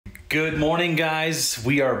Good morning, guys.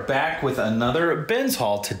 We are back with another Ben's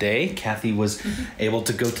haul today. Kathy was able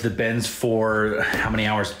to go to the Ben's for how many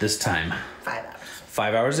hours this time? 5 hours.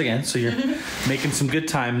 5 hours again, so you're making some good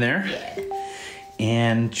time there. Yeah.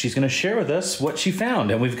 And she's going to share with us what she found.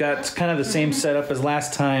 And we've got kind of the same setup as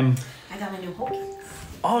last time. I got my new Hulkins.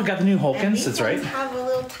 Oh, I got the new Hulkins, that's right. These ones have a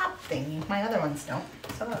little top thing. My other ones don't,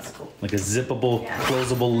 so that's cool. Like a zippable,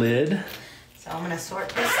 closable lid. So I'm gonna sort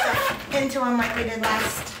this stuff into them like we did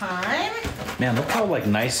last time. Man, look how like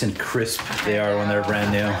nice and crisp they are when they're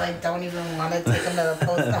brand new. I like don't even want to take them to the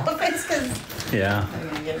post office because yeah,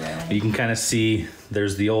 you can kind of see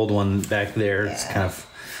there's the old one back there. Yeah, it's kind of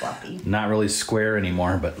floppy, not really square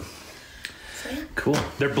anymore, but cool.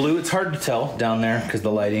 They're blue. It's hard to tell down there because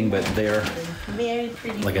the lighting, but they're very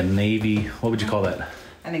pretty. Like a navy. What would you call that?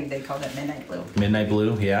 I think they called it midnight blue. Midnight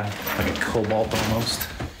blue, yeah, like a cobalt almost.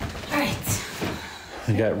 All right.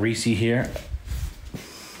 We got Reese here.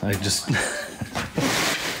 I just. I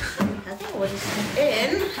think what is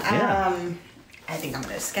in. I think I'm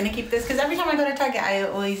just gonna keep this because every time I go to Target, I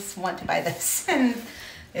always want to buy this, and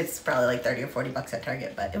it's probably like 30 or 40 bucks at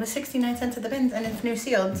Target, but it was 69 cents at the bins, and it's new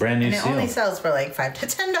sealed. Brand new and it sealed. only sells for like $5 to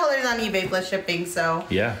 $10 on eBay plus shipping. So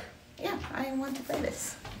yeah, I want to play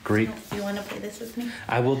this. Great. Do you want to play this with me?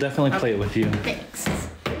 I will definitely play it with you. Thanks.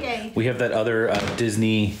 Yay. We have that other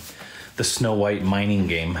Disney, the Snow White mining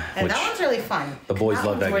game. And which that one's really fun. The boys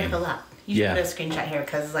love that game. Worth a lot. You should put a screenshot here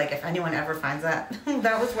because, like, if anyone ever finds that,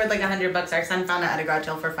 that was worth like $100. Our son found it at a garage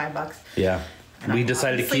sale for $5. Yeah, and we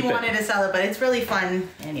decided to keep it. We wanted to sell it, but it's really fun,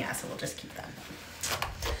 and yeah, so we'll just keep that.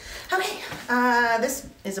 Okay, this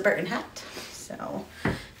is a Burton hat, so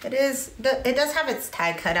it is. It does have its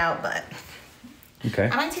tag cut out, but okay.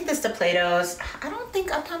 I might take this to Plato's. I don't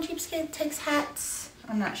think Uptown Cheapskate takes hats.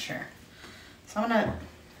 I'm not sure, so I'm gonna.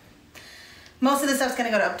 Most of the stuff's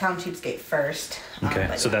gonna go to Uptown Cheapskate first.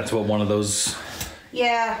 Okay, so that's what one of those.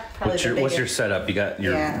 Yeah, probably. What's your setup? You got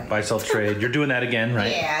your buy sell trade. You're doing that again,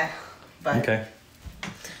 right? Yeah, but okay.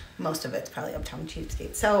 Most of it's probably Uptown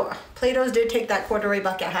Cheapskate. So Plato's did take that corduroy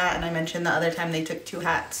bucket hat, and I mentioned the other time they took 2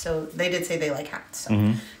 hats. So they did say they like hats.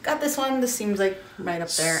 So got this one. This seems like right up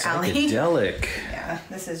their alley. Psychedelic. Yeah,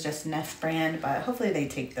 this is just Neff brand, but hopefully they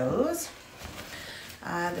take those.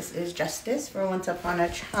 This is Justice for Once Upon a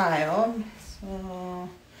Child. So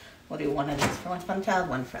we'll do one of these for Once Upon a Child,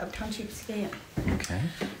 one for Uptown Cheapskate. Okay.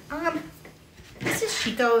 This is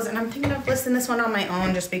Chico's, and I'm thinking of listing this one on my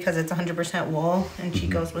own just because it's 100% wool, and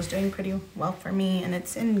Chico's was doing pretty well for me, and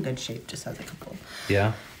it's in good shape. Just has a couple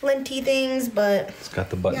linty things, but it's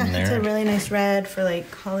got the button there. It's a really nice red for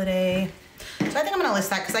like holiday. So I think I'm gonna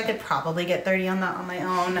list that because I could probably get 30 on that on my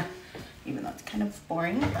own, even though it's kind of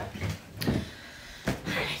boring. But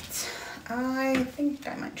alright, I think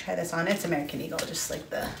I might try this on. It's American Eagle, just like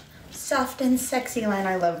the soft and sexy line.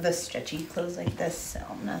 I love the stretchy clothes like this, so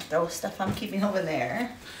I'm gonna throw stuff I'm keeping over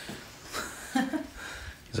there.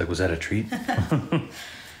 He's like, was that a treat? Don't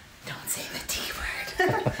say the T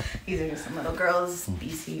word. These are just some little girls'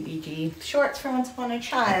 BCBG shorts for Once Upon a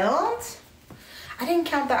Child. I didn't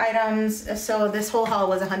count the items, so this whole haul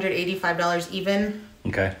was $185 even.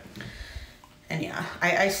 Okay. And yeah,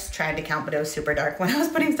 I tried to count, but it was super dark when I was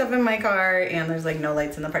putting stuff in my car, and there's like no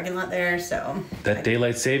lights in the parking lot there, so. That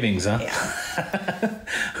daylight savings, huh? Yeah.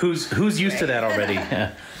 Who's used to that already?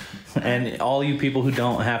 And all you people who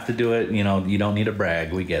don't have to do it, you know, you don't need to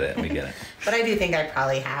brag. We get it. We get it. But I do think I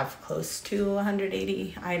probably have close to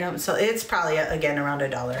 180 items, so it's probably again around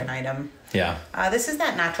 $1 an item. Yeah. This is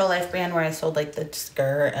that Natural Life brand where I sold like the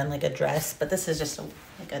skirt and like a dress, but this is just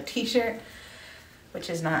like a t-shirt, which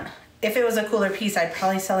is not. If it was a cooler piece, I'd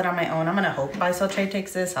probably sell it on my own. I'm gonna hope Buy Sell Trade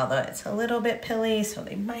takes this, although it's a little bit pilly, so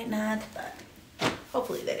they might not, but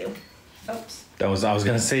hopefully they do. Oops. I was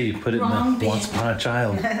gonna say you put it in the Once Upon a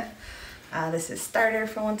Child. This is Starter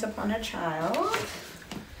for Once Upon a Child.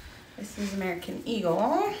 This is American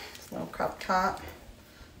Eagle. It's a little crop top.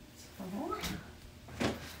 So,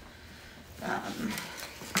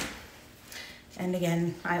 and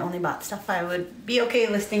again, I only bought stuff I would be okay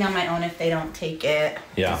listing on my own if they don't take it.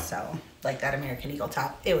 Yeah. So, like that American Eagle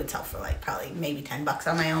top, it would sell for like probably maybe $10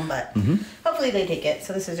 on my own, but hopefully they take it.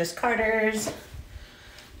 So this is just Carter's.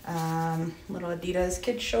 Little Adidas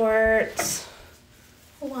kid shorts.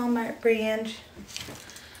 Walmart brand.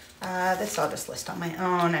 This I'll just list on my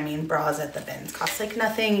own. I mean, bras at the bins cost like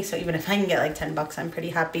nothing, so even if I can get like $10, I'm pretty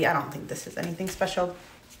happy. I don't think this is anything special.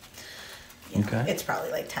 You know, it's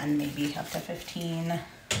probably like 10, maybe up to 15.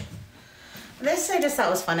 This I just thought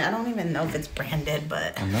was fun. I don't even know if it's branded,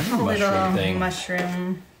 but a little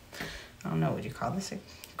mushroom. I don't know, would you call this a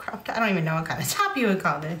crop top? I don't even know what kind of top you would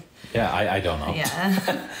call this. Yeah, I don't know.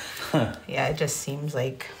 Yeah. Yeah, it just seems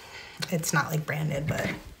like It's not like branded, but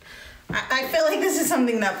I feel like this is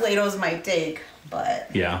something that Plato's might take, but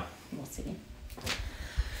yeah, we'll see.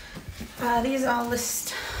 These all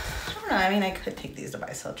list, I don't know, I mean, I could take these to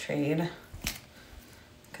buy, sell, trade,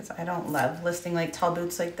 because I don't love listing like tall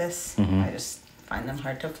boots like this. I just find them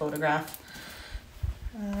hard to photograph.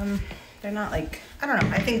 They're not like, I don't know,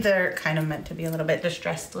 I think they're kind of meant to be a little bit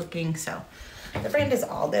distressed looking, so. The brand is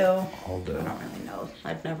Aldo. Aldo. I don't really know.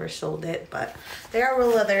 I've never sold it, but they are real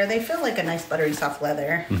leather. They feel like a nice buttery soft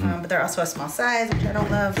leather, but they're also a small size, which I don't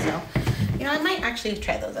love. So, you know, I might actually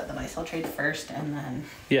try those at the buy sell trade first, and then.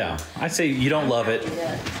 Yeah, I say you don't love it.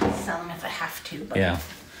 Sell them if I have to. But Yeah.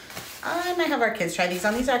 I might have our kids try these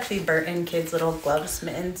on. These are actually Burton kids' little gloves,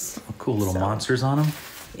 mittens. Oh, cool little monsters on them.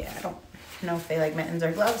 Yeah, I don't know if they like mittens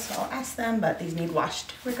or gloves, so I'll ask them. But these need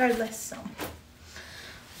washed regardless. So.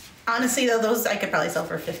 Honestly, though, those I could probably sell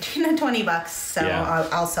for $15 to $20. So yeah.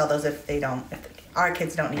 I'll sell those if they don't. If our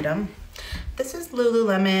kids don't need them. This is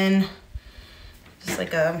Lululemon. Just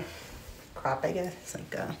like a crop, I guess. It's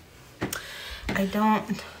like a. I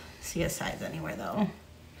don't see a size anywhere though,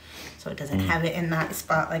 so it doesn't have it in that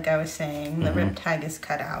spot like I was saying. The rib tag is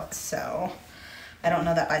cut out, so I don't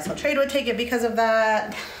know that buy sell trade would take it because of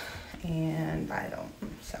that, and I don't.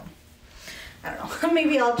 So I don't know.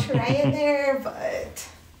 Maybe I'll try it there, but.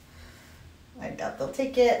 I doubt they'll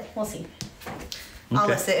take it. We'll see. I'll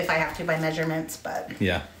list it if I have to by measurements, but.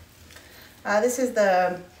 Yeah. This is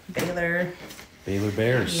the Baylor. Baylor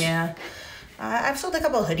Bears. Yeah. I've sold a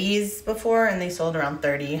couple hoodies before, and they sold around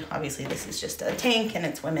 30. Obviously, this is just a tank, and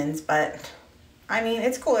it's women's, but I mean,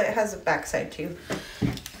 it's cool. It has a backside too.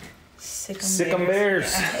 Sick'em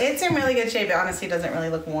Bears. Yeah. It's in really good shape. It honestly doesn't really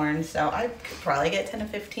look worn, so I could probably get 10 to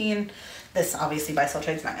 15. This obviously buy sell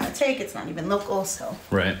trade's not gonna take. It's not even local, so.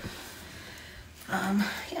 Right.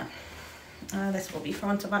 Yeah. This will be for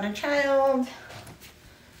Once Upon a Child.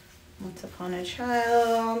 Once Upon a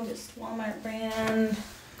Child, just Walmart brand,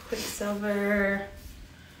 Quicksilver.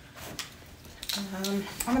 I'm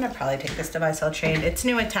gonna probably take this to buy sell trade. It's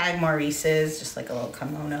new at Tag Maurice's, just like a little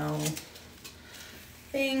kimono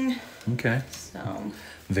thing. Okay. So.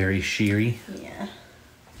 Very sheery. Yeah.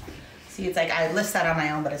 See, it's like I list that on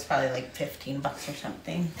my own, but it's probably like $15 or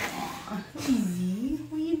something. Aw, easy.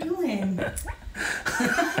 What are you doing?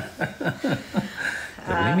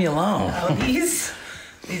 Leave me alone. Oh, these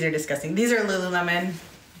are disgusting. These are Lululemon,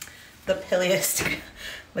 the pilliest.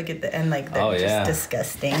 Look at the end, like they're just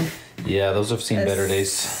disgusting. Yeah, those have seen better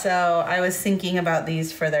days. So I was thinking about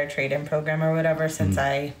these for their trade-in program or whatever. Since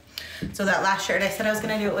so that last shirt I said I was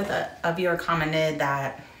gonna do it with a viewer commented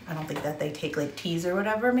that I don't think that they take like tees or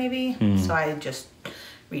whatever maybe. So I just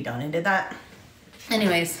redone and did that.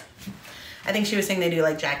 Anyways. I think she was saying they do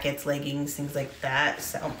like jackets, leggings, things like that.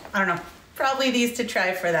 So I don't know. Probably these to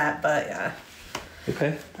try for that, but yeah.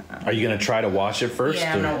 Okay. Are you gonna try to wash it first?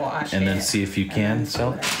 Yeah, I'm gonna wash it. And then see if you can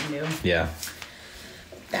sell it? Yeah.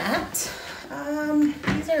 That.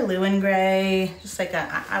 These are Lewin Gray. Just like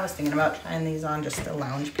I was thinking about trying these on, just a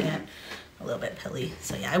lounge pant. A little bit pilly.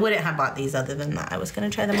 So yeah, I wouldn't have bought these other than that. I was gonna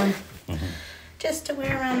try them on. Just to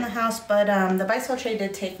wear around the house, but the buy sell trade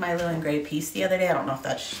did take my Lewin Gray piece the other day. I don't know if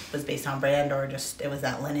that was based on brand or just it was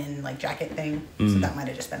that linen like jacket thing, so that might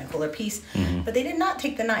have just been a cooler piece. But they did not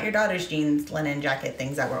take the Not Your Daughter's Jeans linen jacket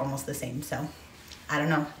things that were almost the same. So I don't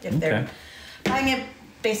know if they're buying it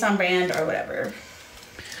based on brand or whatever.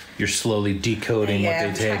 You're slowly decoding what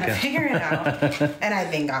they take. I'm trying to figure it out. And I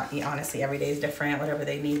think honestly every day is different, whatever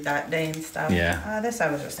they need that day and stuff. Yeah. This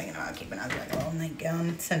I was just thinking about keeping as like a little nightgown.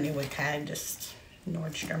 It's a new tag, just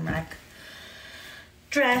Nordstrom Rack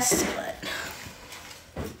dress, but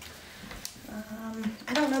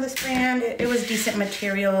I don't know this brand. It was decent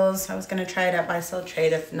materials. I was gonna try it at buy sell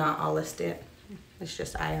trade. If not, I'll list it. It's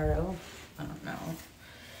just IRO. I don't know.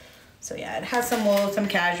 So yeah, it has some wool, some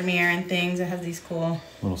cashmere and things. It has these cool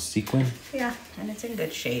little sequin. Yeah, and it's in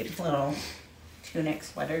good shape. Little tunic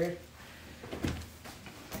sweater.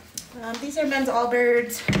 These are men's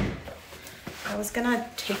Allbirds. I was gonna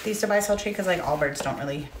take these to buy sell trade because like Allbirds don't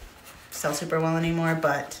really sell super well anymore,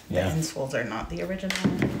 but the insoles are not the original. I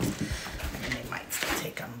mean, they might still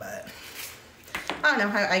take them, but I don't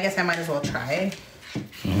know. I guess I might as well try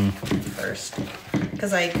first.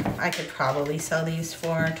 Because like I could probably sell these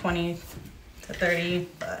for 20 to 30,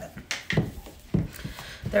 but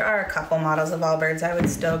there are a couple models of Allbirds I would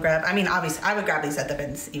still grab. I mean, obviously I would grab these at the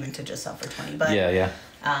bins even to just sell for 20, but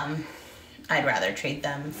I'd rather trade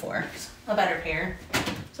them for a better pair.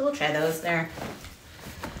 So we'll try those there.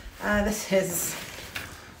 This is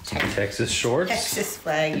Texas shorts. Texas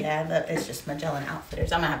flag, yeah. It's just Magellan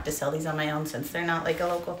Outfitters. I'm gonna have to sell these on my own since they're not like a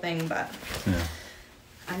local thing, but.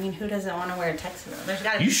 I mean, who doesn't want to wear a Texan? There's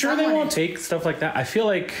got to be You sure they someone won't take stuff like that? I feel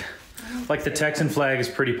like the Texan flag is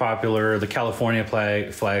pretty popular. The California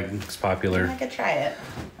flag is popular. I could try it.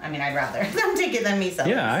 I mean, I'd rather them take it than me sell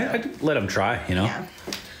it. Yeah, I'd let them try, you know? Yeah.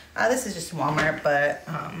 This is just Walmart, but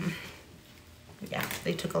yeah,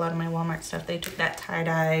 they took a lot of my Walmart stuff. They took that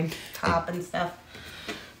tie-dye top and stuff.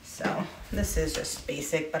 So this is just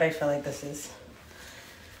basic, but I feel like this is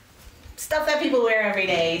stuff that people wear every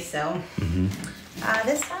day. So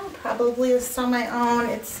this I'll probably list on my own.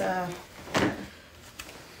 It's a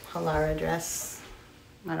Halara dress.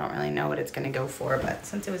 I don't really know what it's gonna go for, but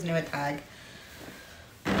since it was new at Tag,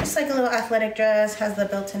 just like a little athletic dress, has the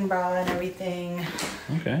built-in bra and everything.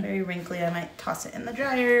 Okay. Very wrinkly. I might toss it in the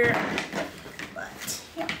dryer, but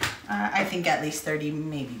yeah, I think at least 30,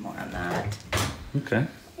 maybe more on that. Okay.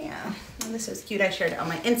 Yeah, and this is cute. I shared it on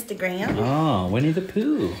my Instagram. Oh, Winnie the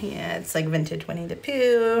Pooh. Yeah, it's like vintage Winnie the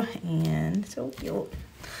Pooh, and so cute.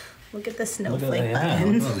 Look at the snowflake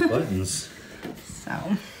buttons. Look at those buttons.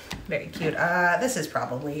 So, very cute. This is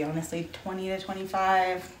probably, honestly, 20 to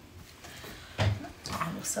 25. I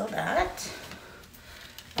will sell that.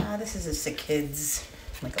 This is just a kid's,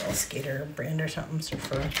 like a little skater brand or something.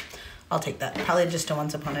 Surfer. I'll take that. Probably just a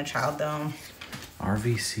Once Upon a Child, though.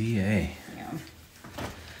 RVCA. Yeah.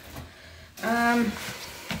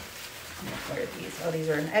 What are these? Oh, these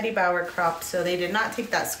are an Eddie Bauer crop. So they did not take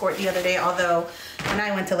that skirt the other day. Although when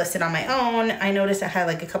I went to list it on my own, I noticed I had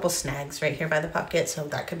like a couple snags right here by the pocket. So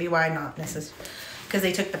that could be why, not necessarily because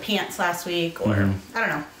they took the pants last week, or I don't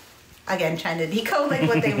know. Again, trying to decode like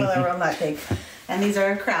what they will or will not take. And these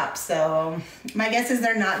are crop, so my guess is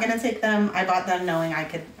they're not gonna take them. I bought them knowing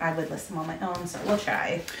I would list them on my own, so we'll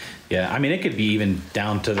try. Yeah, I mean, it could be even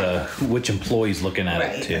down to which employee's looking at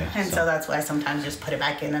it too. And so that's why I sometimes just put it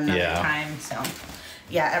back in another time. So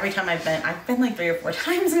yeah, every time I've been like 3 or 4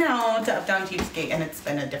 times now to Up Down Cheapskate, and it's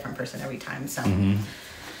been a different person every time. So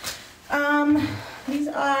these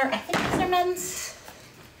are, I think these are men's,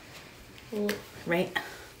 right?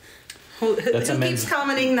 Who keeps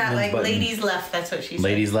commenting that like button. Ladies left? That's what she said.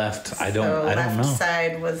 Ladies left. I don't know. Left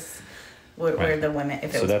side was where the women.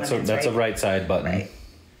 If it was that's a right side button. Right.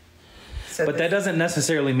 So but that doesn't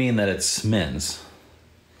necessarily mean that it's men's.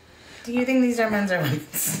 Do you think these are men's or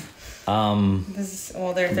women's?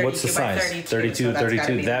 They're 32 what's the size? 32. 32, so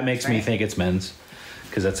 32. That makes me think it's men's,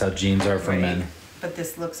 because that's how jeans are for men. But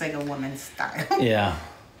this looks like a woman's style. Yeah.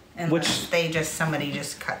 And somebody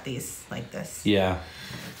just cut these like this. Yeah.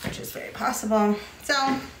 Which is very possible. So,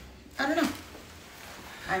 I don't know.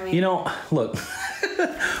 I mean, you know, look,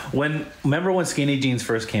 remember when skinny jeans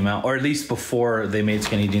first came out, or at least before they made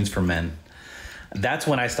skinny jeans for men? That's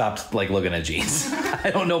when I stopped like looking at jeans.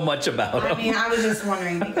 I don't know much about them. I mean, I was just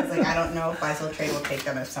wondering because like I don't know if Buy Sell Trade will take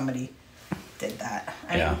them if somebody did that.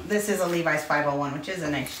 I mean, this is a Levi's 501, which is a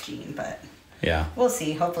nice jean, but yeah, we'll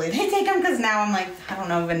see. Hopefully they take them, because now I'm like, I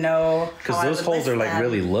don't even know. Because those holes are like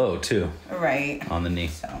really low too. Right. On the knee.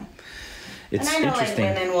 So. It's and I know interesting.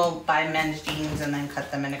 like women will buy men's jeans and then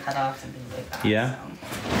cut them into cutoffs and things like that. Yeah.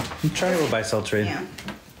 So. Try it with Buy Sell Trade. Yeah.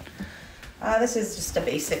 This is just a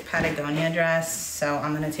basic Patagonia dress, so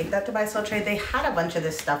I'm gonna take that to Buy Sell Trade. They had a bunch of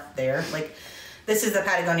this stuff there. Like, this is the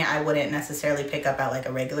Patagonia I wouldn't necessarily pick up at like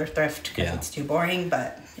a regular thrift because it's too boring,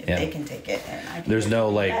 but if they can take it, and I can. There's no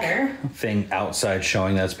like thing outside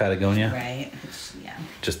showing that's Patagonia. Right.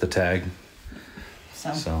 Just the tag.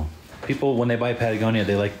 So people, when they buy Patagonia,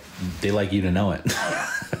 they like you to know it.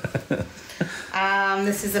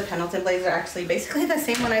 This is a Pendleton blazer, actually basically the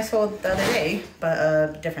same one I sold the other day, but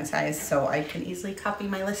a different size, so I can easily copy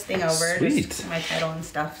my listing over. Sweet. Just my title and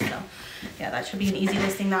stuff. So yeah, that should be an easy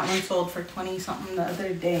listing. That one sold for 20 something the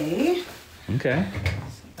other day. Okay.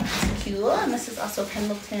 So that's cute. And this is also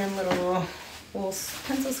Pendleton little wool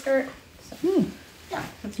pencil skirt. So, yeah,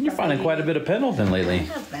 you're finding quite a bit of Pendleton lately. I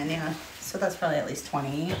have been, yeah. So that's probably at least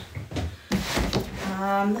 20.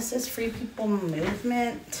 This is Free People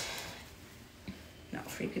Movement. No,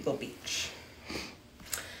 Free People Beach.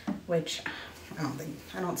 Which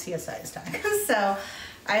I don't see a size tag. So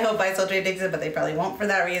I hope Buy Sell Trade takes it, but they probably won't for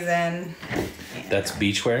that reason. That's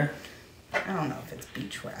beachwear? I don't know if it's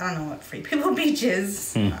beachwear. I don't know what Free People Beach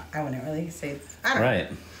is. I wouldn't really say I don't know.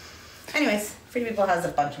 Anyways, Free People has a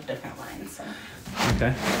bunch of different lines. So.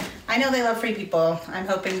 Okay. I know they love Free People. I'm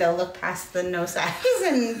hoping they'll look past the no size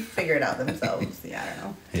and figure it out themselves. Yeah, I don't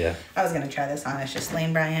know. Yeah. I was going to try this on. It's just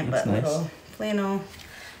Lane Bryant, but nice. Little flannel,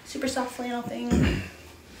 super soft flannel thing.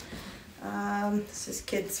 This is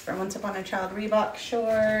kids from Once Upon a Child Reebok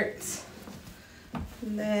shorts.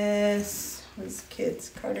 This was kids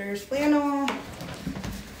Carter's flannel.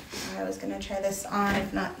 I was gonna try this on.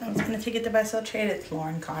 If not, I was gonna take it to Buy Sell Trade. It's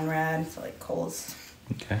Lauren Conrad, so like Kohl's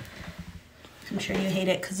Okay. I'm sure you hate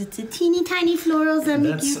it because it's a teeny tiny florals that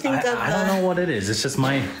make you think of I don't know what it is. It's just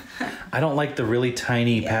I don't like the really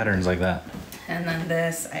tiny patterns like that. And then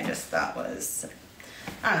this, I just thought was,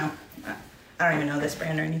 I don't know. I don't even know this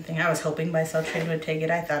brand or anything. I was hoping Buy Sell Trade would take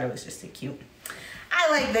it. I thought it was just a cute. I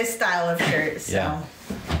like this style of shirt, so. Yeah.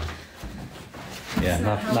 Yeah,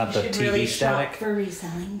 not the TV really static. shop for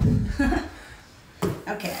reselling.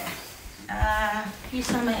 Okay. You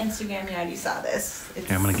saw my Instagram. You already saw this. It's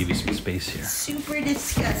Here, I'm gonna give you some space here. super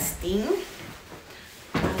disgusting.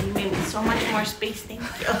 You made me so much more space. Thank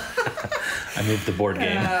you. I moved the board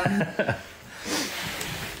game.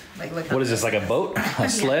 Like, look. What is this, like a boat? A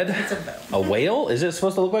sled? Yeah, it's a boat. A whale? Is it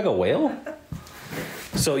supposed to look like a whale?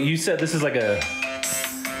 So you said this is like a...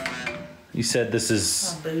 You said this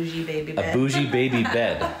is... A bougie baby bed. A bougie baby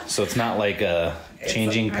bed. So it's not like a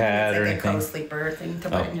changing pad or anything? It's like a co-sleeper thing to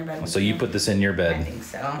put in your bed. So you put this in your bed? I think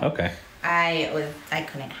so. Okay. I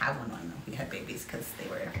couldn't have one when we had babies because they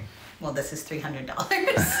were... Well, this is $300.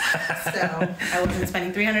 So I wasn't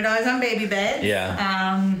spending $300 on baby beds.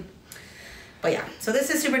 Yeah. But yeah, so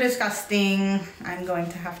this is super disgusting. I'm going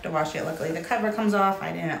to have to wash it. Luckily, the cover comes off.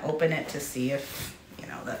 I didn't open it to see if,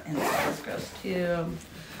 the inside is gross too.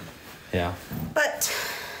 Yeah. But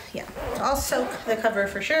yeah, I'll soak the cover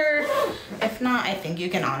for sure. If not, I think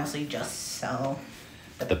you can honestly just sell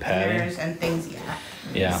The padding pinners and things. Yeah.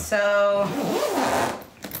 Yeah. So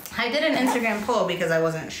I did an Instagram poll because I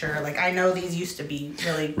wasn't sure. Like, I know these used to be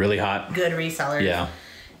really hot. good resellers. Yeah.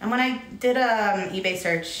 And when I did a eBay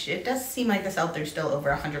search, it does seem like the sell-through's still over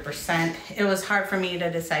 100%. It was hard for me to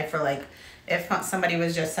decipher, like, if somebody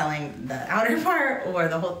was just selling the outer part or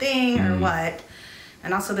the whole thing or what.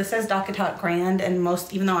 And also this says Docatot Grand, and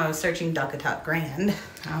even though I was searching Docatot Grand,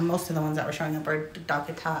 most of the ones that were showing up are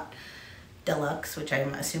Docatot Deluxe, which I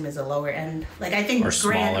assume is a lower end. Like, I think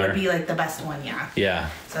Grand would be like the best one, yeah. Yeah.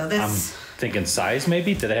 So this... I'm thinking size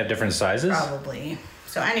maybe? Do they have different sizes? Probably.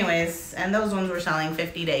 So anyways, and those ones were selling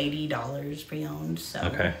 $50 to $80 pre-owned, so.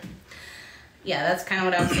 Okay. Yeah, that's kind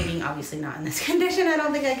of what I was thinking. Obviously not in this condition. I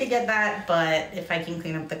don't think I could get that, but if I can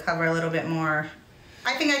clean up the cover a little bit more,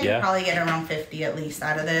 I think I could probably get around $50 at least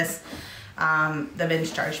out of this. The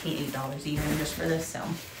bins charged me $8 even just for this, so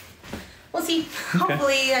we'll see. Okay.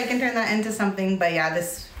 Hopefully I can turn that into something, but yeah,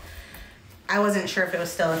 I wasn't sure if it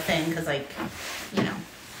was still a thing because, like,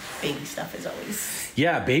 baby stuff is always...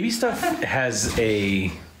 Yeah, baby stuff has a...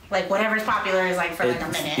 Like, whatever's popular is, like, for like a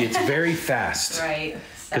minute. It's very fast. Right.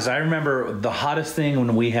 Because I remember the hottest thing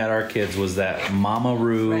when we had our kids was that Mama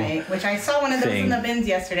Roo. Right, which I saw one of those in the bins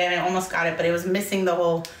yesterday and I almost got it, but it was missing the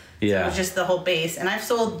whole... Yeah. So it was just the whole base. And I've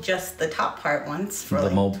sold just the top part once for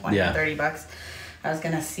like 20 or $30. I was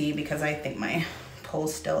going to see because I think my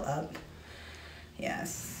poll's still up.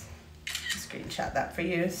 Yes. Screenshot that for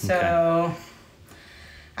you. So... Okay.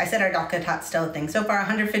 I said our Docatot's still a thing. So far,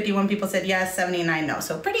 151 people said yes, 79 no.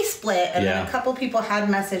 So pretty split. And then a couple people had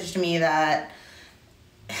messaged me that,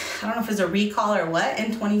 I don't know if it was a recall or what,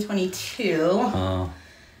 in 2022.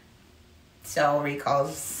 So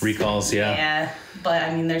recalls. Recalls, yeah. Yeah. But,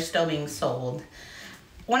 I mean, they're still being sold.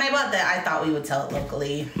 When I bought that, I thought we would sell it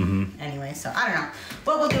locally. Anyway, so I don't know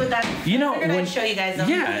what we'll do with that. I'd show you guys them.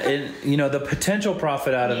 Yeah, the potential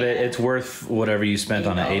profit out of it, it's worth whatever you spent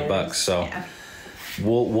on it, $8. So. Yeah.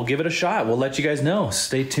 We'll give it a shot. We'll let you guys know.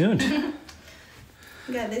 Stay tuned.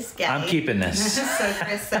 We got this guy. I'm keeping this. So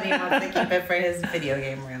Chris said he wants to keep it for his video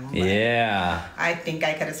game room. Yeah. I think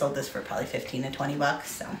I could have sold this for probably $15 to $20.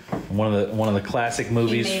 So one of the classic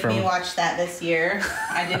movies. He made me watch that this year.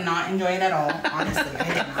 I did not enjoy it at all. Honestly,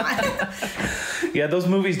 I did not. Yeah, those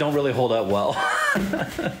movies don't really hold up well.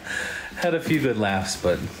 Had a few good laughs,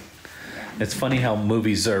 but it's funny how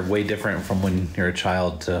movies are way different from when you're a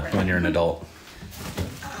child to when you're an adult.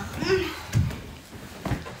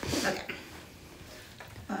 Okay.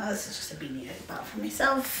 This is just a beanie I bought for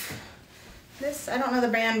myself. This, I don't know the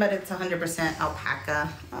brand, but it's 100%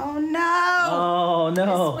 alpaca. Oh no! Oh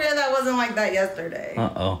no! I swear that wasn't like that yesterday.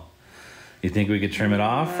 Uh-oh. You think we could trim it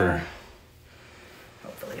off, or?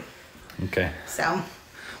 Hopefully. Okay. So.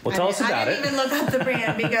 Well, tell us about it. I didn't even look up the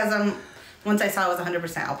brand because once I saw it was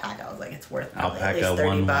 100% alpaca, I was like, it's worth at least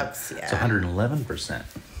 $30. Yeah. It's 111%.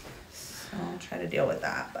 So I'll try to deal with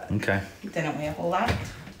that, but it didn't weigh a whole lot.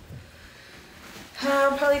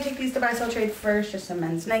 I'll probably take these to Buy Sell Trade first, just a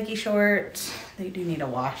men's Nike short. They do need a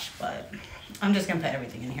wash, but I'm just gonna put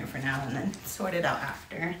everything in here for now and then sort it out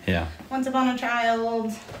after. Yeah. Once Upon a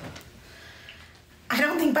Child. I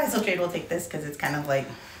don't think Buy Sell Trade will take this because it's kind of like,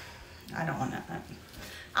 I don't want to.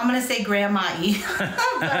 I'm gonna say grandma-y,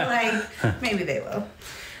 but like maybe they will.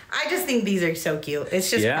 I just think these are so cute.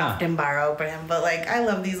 It's just Craft and Borrow brand, but like I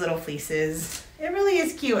love these little fleeces. It really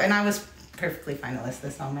is cute, and I was perfectly fine to list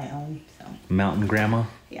this on my own. So Mountain Grandma.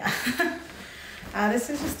 yeah. This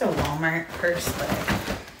is just a Walmart purse,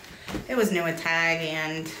 but it was new with tag,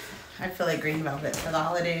 and I feel like green velvet for the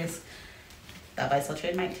holidays. That buy sell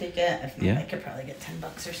trade might take it. If not, Yeah. I could probably get $10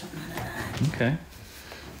 or something out of that. Okay.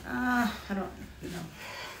 I don't know.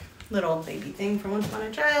 Little baby thing for Once Upon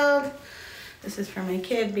a Child. This is for my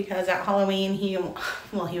kid because at Halloween he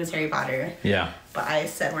was Harry Potter. Yeah. But I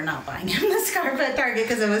said we're not buying him the scarf at Target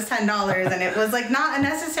because it was $10 and it was like not a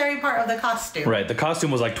necessary part of the costume. Right. The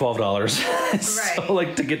costume was like $12. Right. So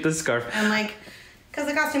like to get this scarf. And like, because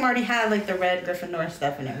the costume already had like the red Gryffindor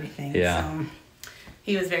stuff and everything. Yeah. So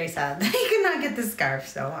he was very sad that he could not get the scarf.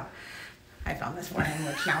 So I found this for him,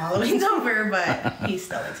 which now Halloween's over, but he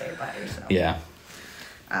still likes Harry Potter. So Yeah.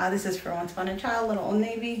 this is for Once Upon a Child, little Old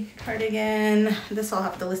Navy cardigan. This I'll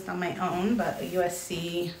have to list on my own, but a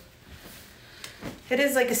USC. It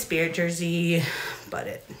is like a Spirit jersey,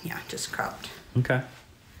 but just cropped. Okay.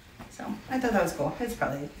 So I thought that was cool. It's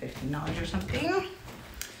probably $15 or something.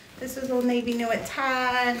 This is Old Navy new at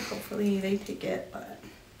tag. Hopefully they take it, but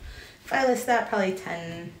if I list that, probably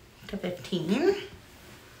 10 to 15.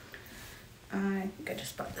 I think I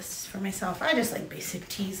just bought this for myself. I just like basic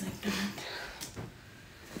tees like that.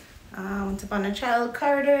 Once Upon a Child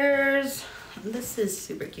Carters. This is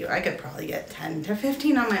super cute. I could probably get 10 to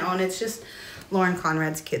 15 on my own. It's just Lauren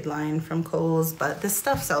Conrad's kid line from Kohl's, but this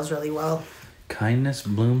stuff sells really well. Kindness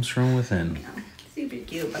blooms from within. Yeah, super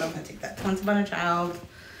cute, but I'm gonna take that to Once Upon a Child.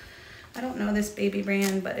 I don't know this baby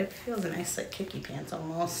brand, but it feels nice, like kicky pants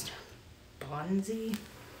almost. Bonzi?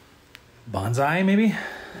 Bonsai, maybe?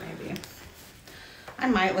 Maybe. I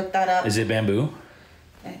might look that up. Is it bamboo?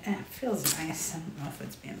 It feels nice. I don't know if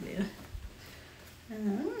it's bamboo.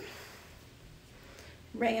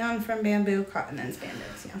 Rayon from bamboo, cotton and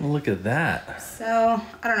spandex, yeah. Look at that. So,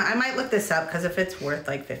 I don't know. I might look this up because if it's worth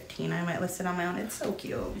like 15, I might list it on my own. It's so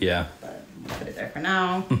cute. Yeah. But I'll put it there for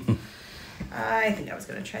now. I think I was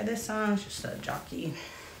going to try this on. It's just a jockey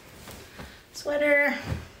sweater.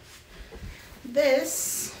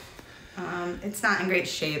 This, it's not in great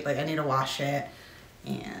shape. Like, I need to wash it.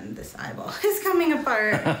 And this eyeball is coming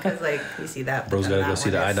apart because, like, you see that. Bro's got to go see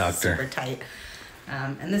the eye doctor. Super tight.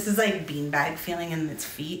 And this is like beanbag feeling in its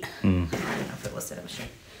feet. I don't know if it listed up straight.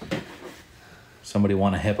 Somebody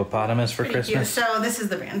want a hippopotamus for Pretty Christmas? cute. So this is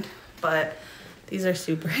the brand, but these are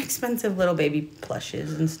super expensive little baby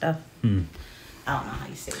plushes and stuff. I don't know how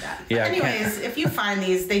you say that. Yeah, But anyways, if you find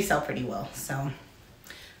these, they sell pretty well. So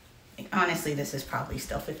honestly, this is probably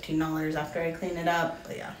still $15 after I clean it up.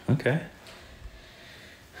 But yeah. Okay.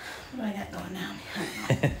 What do I got going now?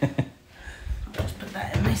 I don't know. I'll just put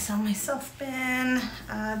that in my sell myself bin.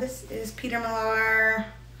 This is Peter Millar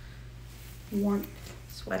warmth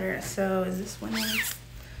sweater. So is this winning?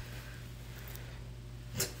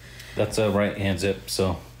 That's a right hand zip,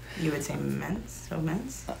 so You would say men's. So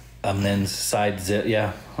men's. a men's side zip.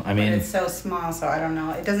 Yeah, I mean, But it's so small, so I don't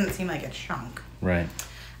know. It doesn't seem like it's shrunk. right.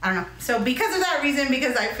 I don't know. So because of that reason,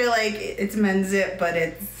 because I feel like it's men's zip, but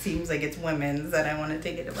it seems like it's women's, that I want to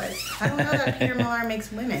take it advice. I don't know that Peter Millar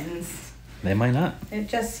makes women's. They might not. It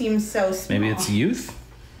just seems so small. Maybe it's youth.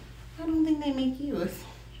 I don't think they make youth.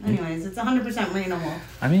 Anyways, it's 100% merino wool.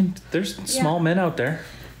 I mean, there's small men out there.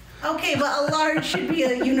 Okay, but a large should be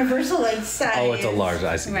a universal like size. Oh, it's a large.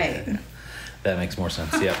 I see. Right. Yeah. That makes more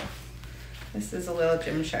sense. Yep. This is a little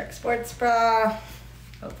Gymshark sports bra.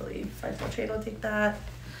 Hopefully, Fireside Trade will take that.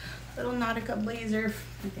 Little Nautica blazer,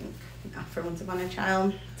 I think, for Once Upon a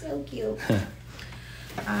Child. So cute.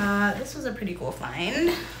 This was a pretty cool find.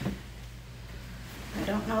 I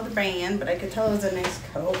don't know the brand, but I could tell it was a nice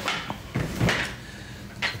coat.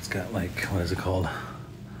 It's got like, what is it called?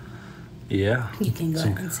 Yeah. You can go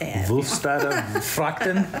ahead and say it. Wolfstader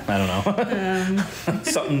Frachten? I don't know.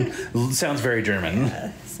 Something sounds very German.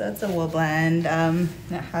 So it's a wool blend.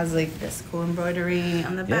 It has like this cool embroidery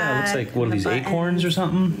on the back. Yeah, it looks like what are these, acorns or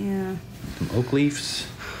something? Yeah. Some oak leaves.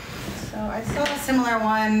 So I saw a similar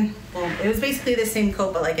one. Well, it was basically the same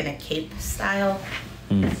coat, but like in a cape style.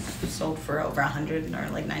 Sold for over 100 or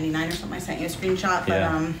like 99 or something. I sent you a screenshot, but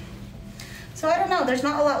Yeah. so I don't know. There's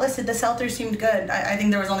not a lot listed. The sell-through seemed good. I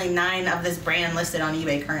think there was only 9 of this brand listed on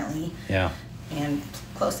eBay currently. Yeah. And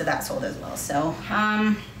close to that sold as well. So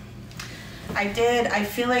I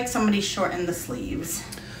feel like somebody shortened the sleeves.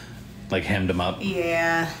 Like hemmed them up.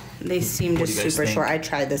 Yeah, they seem What just do you guys super think? short. I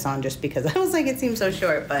tried this on just because I was like, it seems so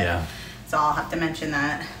short, but Yeah. so I'll have to mention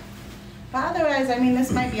that. But otherwise, I mean,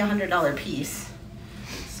 this might be $100 piece.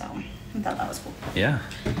 So I thought that was cool. Yeah.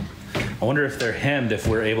 I wonder if they're hemmed, if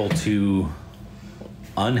we're able to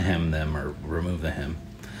unhem them or remove the hem.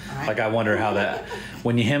 Like I wonder how that,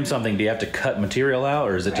 when you hem something, do you have to cut material out,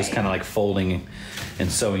 or is it just kind of like folding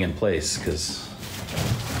and sewing in place? Because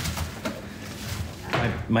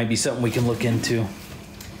might be something we can look into.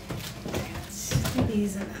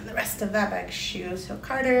 These and then the rest of that bag's shoes. So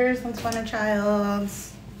Carter's, Once Upon a Child.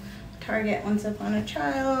 Target, Once Upon a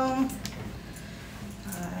Child.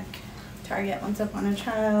 Target, Once Upon a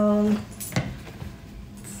Child.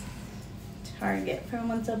 Target from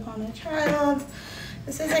Once Upon a Child.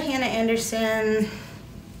 This is a Hannah Anderson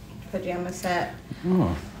pajama set.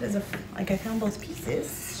 Oh. There's a, like I found both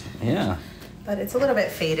pieces. Yeah. But it's a little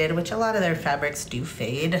bit faded, which a lot of their fabrics do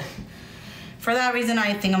fade. For that reason,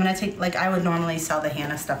 I think I'm gonna take, like I would normally sell the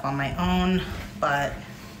Hannah stuff on my own, but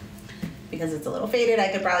because it's a little faded, I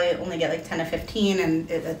could probably only get like 10 to 15,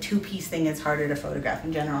 and a two-piece thing is harder to photograph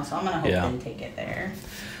in general, so I'm gonna hope and take it there.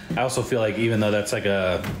 I also feel like even though that's like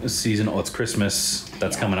a seasonal, it's Christmas,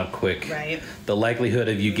 that's coming up quick. Right. The likelihood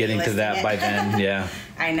of you getting to that by then, yeah.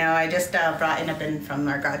 I know, I just brought in a bin from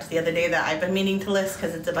our garage the other day that I've been meaning to list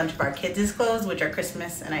because it's a bunch of our kids' clothes, which are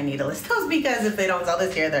Christmas, and I need to list those because if they don't sell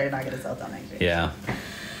this year, they're not gonna sell till next year. Yeah.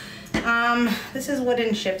 This is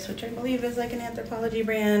Wooden Ships, which I believe is like an Anthropologie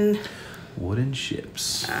brand. Wooden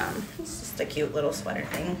Ships. It's just a cute little sweater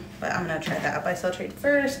thing, but I'm gonna try that up by sell trade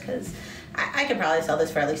first because I could probably sell this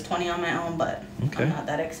for at least 20 on my own, but I'm not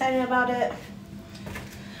that excited about it.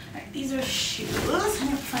 Alright, these are shoes. I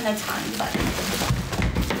didn't find a ton, but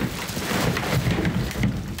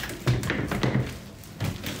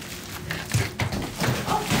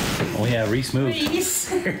oh yeah, Reese moved. Reese.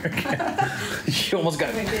 you almost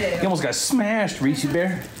got smashed, Reese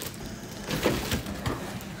Bear.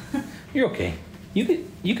 You're okay. You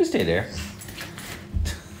can stay there.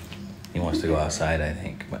 He wants to go outside, I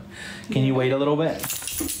think. But can you wait a little bit?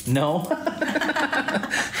 No.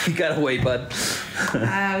 You gotta wait, bud. We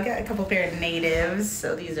got a couple pair of natives,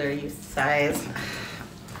 so these are youth size.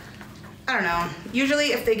 I don't know. Usually,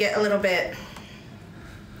 if they get a little bit,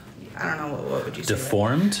 I don't know what would you say?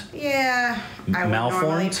 Deformed? Yeah, I would Malformed?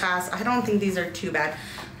 normally pass. I don't think these are too bad.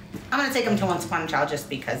 I'm gonna take them to Once Upon a Child just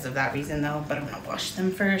because of that reason, though. But I'm gonna wash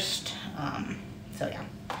them first. So yeah,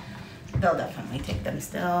 they'll definitely take them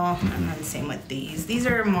still. And then same with these. These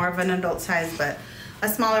are more of an adult size, but a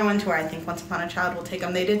smaller one to where I think Once Upon a Child will take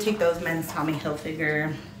them. They did take those men's Tommy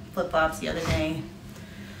Hilfiger flip-flops the other day.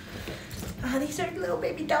 These are little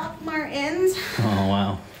baby Doc Martens. Oh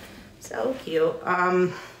wow. So cute.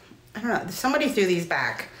 I don't know. Somebody threw these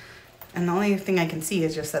back, and the only thing I can see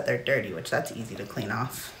is just that they're dirty, which that's easy to clean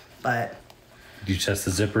off. But did you test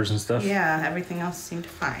the zippers and stuff? yeah, everything else seemed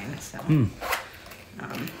fine. So I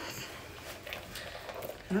don't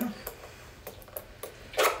know.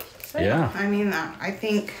 So, yeah. I mean, I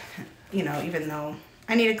think, you know, even though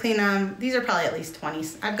I need to clean them, these are probably at least 20.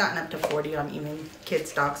 I've gotten up to 40 on even kid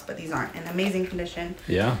stocks, but these aren't in amazing condition.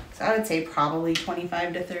 Yeah. So I would say probably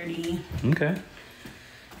 25 to 30. Okay.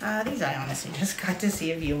 These I honestly just got to see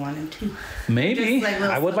if you wanted to. Maybe. Just like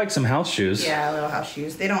I would like some house shoes. Yeah, little house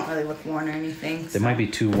shoes. They don't really look worn or anything. They might be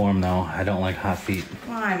too warm though. I don't like hot feet.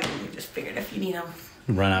 Well, I mean, we just figured if you need them.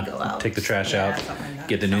 Run Go out, out. take the trash Yeah, out, something like that.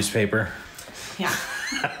 get the newspaper. Yeah.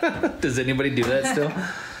 Does anybody do that still?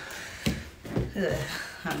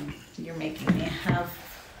 You're making me have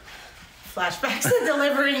flashbacks to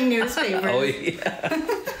delivering newspapers. Oh yeah.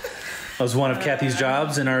 That was one of Kathy's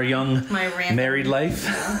jobs in our young married life.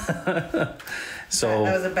 Yeah. So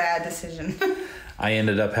that was a bad decision. I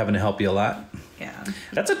ended up having to help you a lot. Yeah.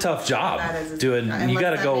 That's a tough job. That is doing. You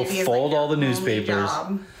got to go fold all the newspapers.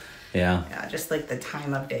 Yeah. Yeah, just like the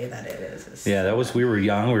time of day that it is. Yeah, that was. We were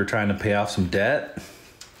young. We were trying to pay off some debt.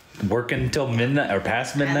 Working until midnight or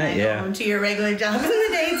past midnight. And then going to your regular job in the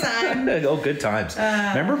daytime. Oh, good times.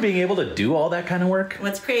 Remember being able to do all that kind of work?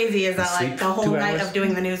 What's crazy is that like the whole 2 night hours? of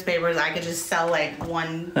doing the newspapers, I could just sell like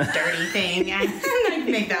one dirty thing and I'd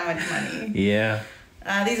make that much money. Yeah.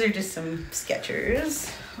 These are just some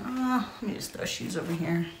Skechers. Let me just throw shoes over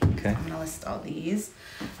here. Okay. I'm gonna list all these.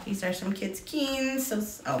 These are some kids' Keens. So,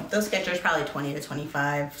 those Skechers probably 20 to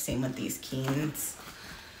 25. Same with these Keens.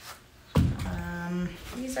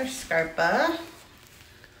 These are Scarpa.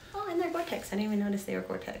 Oh, and they're Gore-Tex. I didn't even notice they were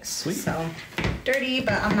Gore-Tex. Sweet. So dirty,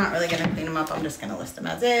 but I'm not really gonna clean them up. I'm just gonna list them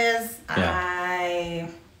as is. Yeah.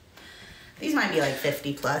 These might be like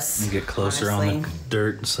 50 plus. You get closer honestly. on the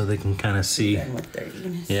dirt so they can kind of see. Than with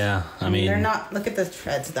dirtiness. Yeah, I mean they're not. Look at the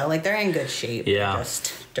treads though. Like they're in good shape. Yeah. They're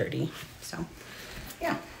just dirty. So,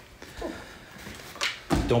 yeah. Cool.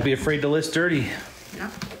 Don't be afraid to list dirty.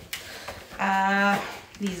 Yeah.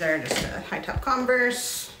 These are just high top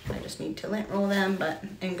Converse. I just need to lint roll them, but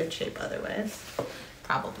in good shape otherwise.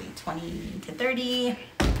 Probably 20 to 30.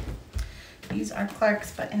 These are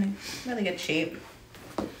Clark's, but in really good shape.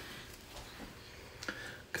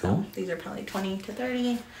 Cool. So these are probably 20 to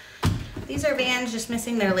 30. These are Vans, just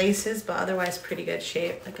missing their laces, but otherwise pretty good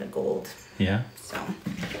shape, like a gold. Yeah. So,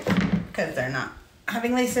 because they're not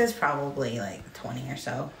having laces, probably like 20 or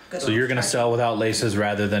so. Good So you're going to sell without laces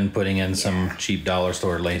rather than putting in some Yeah. cheap dollar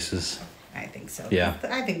store laces? I think so. Yeah.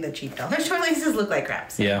 I think the cheap dollar store laces look like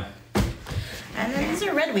crap. So. Yeah. And then these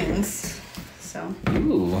are Red Wings. So,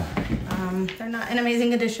 Ooh. they're not an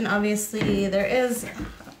amazing condition, obviously. There is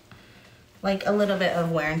like a little bit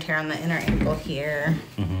of wear and tear on the inner ankle here.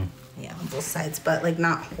 Mm-hmm. Yeah, on both sides, but like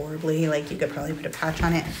not horribly. Like you could probably put a patch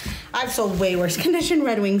on it. I've sold way worse condition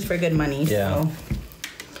Red Wings for good money. Yeah. So,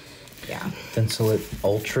 yeah. Thinsulate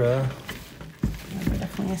Ultra. They're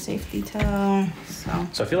definitely a safety toe.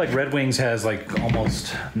 So I feel like Red Wings has like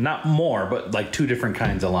almost, not more, but like two different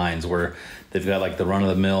kinds of lines where they've got like the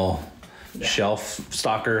run-of-the-mill shelf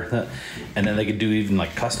stalker, and then they could do even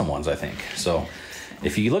like custom ones, I think. So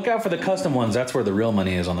if you look out for the custom ones, that's where the real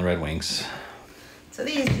money is on the Red Wings. So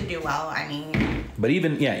these should do well. I mean, But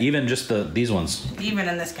even just these ones. even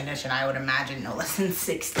in this condition, I would imagine no less than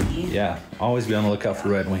 60. Yeah, always be on the lookout for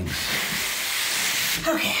Red Wings.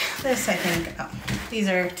 Okay, this I think, these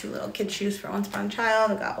are two little kid shoes for Once Upon a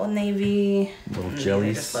Child. I got Old Navy. Little These are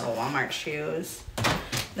jellies. just little Walmart shoes.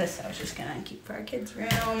 This I was just gonna keep for our kids'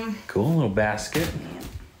 room. Cool, little basket. Yeah.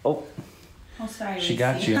 Oh, Oh, sorry. she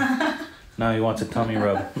got you. Now he wants a tummy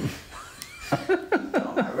rub.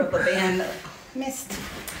 Oh, my rubber band missed.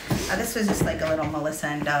 This was just like a little Melissa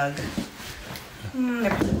and Doug. They're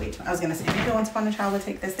probably way too, I was gonna say maybe Once Upon a Child would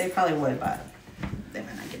take this. They probably would, but they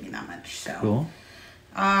might not give me that much. So. Cool.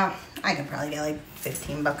 I could probably get like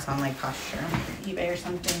 $15 on like Posture, eBay or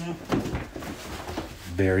something.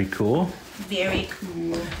 Very cool. Very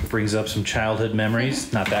cool. Brings up some childhood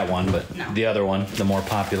memories. Not that one, but No. the other one, the more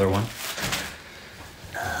popular one.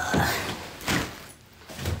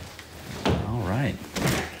 All right.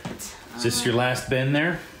 Is this your last bin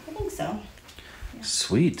there? I think so.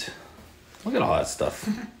 Sweet. Look at all that stuff.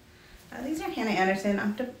 These are Hannah Anderson.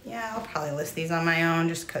 I'll probably list these on my own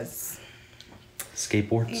just because.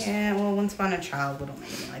 Skateboards. Yeah, well, Once Upon a Child would only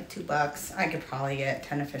give me like $2. I could probably get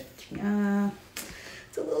 10 to 15.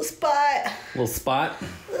 It's a little spot. Little spot.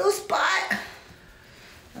 Little spot.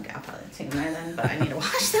 Okay, I'll probably take them there then, but I need to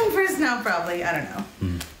wash them first now, probably. I don't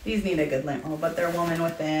know. These need a good lint roll, but they're woman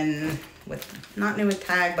within, with not new with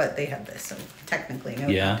tag, but they have this, so technically new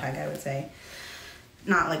with tag, I would say.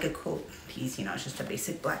 Not like a cool piece, you know, it's just a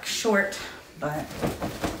basic black short, but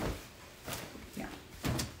yeah.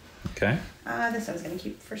 Okay. This I was gonna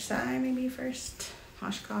keep for Sai maybe first.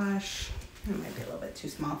 Oshkosh. It might be a little bit too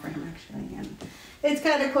small for him actually, and it's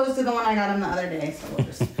kind of close to the one I got him the other day, so we'll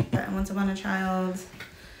just put that in Once Upon a Child.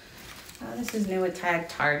 This is new with tag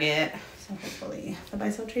Target, so hopefully the buy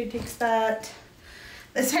sell trade takes that.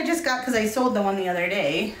 This I just got because I sold the one the other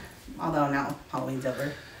day, although now Halloween's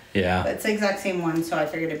over. Yeah. But it's the exact same one, so I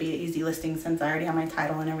figured it'd be an easy listing since I already have my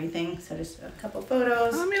title and everything. So just a couple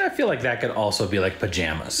photos. I mean, I feel like that could also be like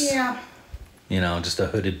pajamas. Yeah. You know, just a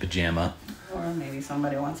hooded pajama. Or maybe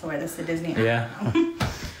somebody wants to wear this to Disney. Yeah.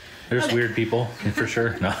 There's weird people, for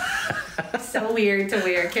sure. No. So weird to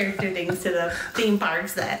wear character things to the theme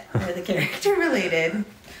parks that are the character related.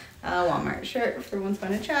 Walmart shirt for Once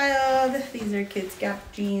Upon a Child. These are kids'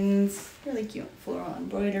 Gap jeans. Really cute floral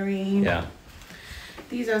embroidery. Yeah.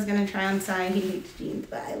 These I was gonna try on Sai. He hates jeans,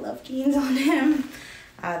 but I love jeans on him.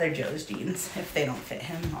 They're Joe's jeans. If they don't fit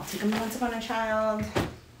him, I'll take them to Once Upon a Child.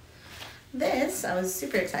 This I was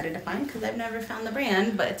super excited to find because I've never found the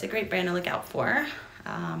brand, but it's a great brand to look out for.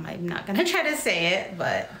 I'm not gonna try to say it,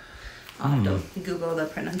 but I'll have to Google the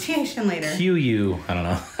pronunciation later. QU. I don't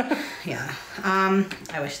know. Yeah.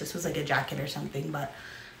 I wish this was like a jacket or something, but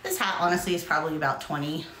this hat honestly is probably about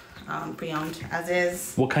 20 pre-owned as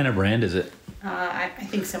is. What kind of brand is it? I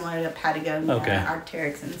think similar to Patagonia, Okay.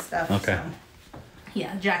 Arc'teryx and stuff. Okay. So,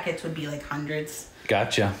 yeah, jackets would be like hundreds.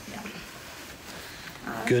 Gotcha. Yeah.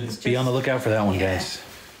 Good. This is Be on the lookout for that one, yeah. guys.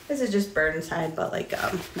 This is just Burnside, but like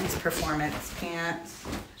nice performance pants,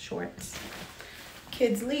 shorts.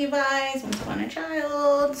 Kids Levi's, Once Upon a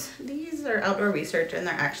Child. These are Outdoor Research and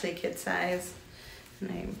they're actually kid size.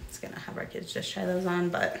 And I'm just gonna have our kids just try those on,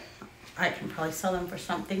 but I can probably sell them for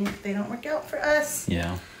something if they don't work out for us.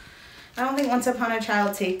 Yeah. I don't think Once Upon a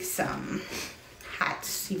Child takes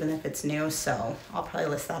hats, even if it's new, so I'll probably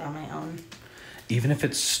list that on my own. Even if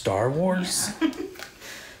it's Star Wars? Yeah.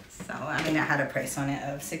 So, I mean, I had a price on it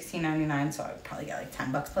of $16.99, so I would probably get like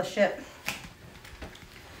 $10 plus ship.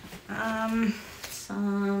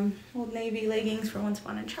 Some Old Navy leggings for Once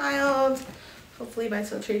Upon a Child. Hopefully Buy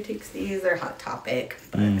Sell Trade takes these. They're Hot Topic,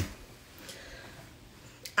 but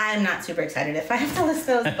I'm not super excited if I have to list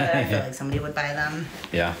those, but I feel like somebody would buy them.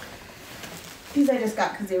 Yeah. These I just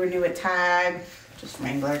got because they were new at Tag, just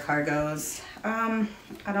Wrangler cargos. I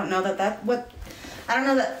don't know that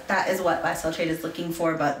is what Buy Sell Trade is looking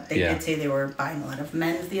for, but they did say they were buying a lot of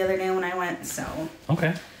men's the other day when I went, so.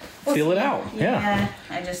 Okay. Feel it out. Yeah.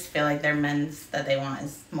 I just feel like their men's that they want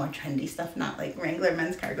is more trendy stuff, not like Wrangler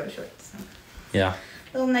men's cargo shorts. So. Yeah.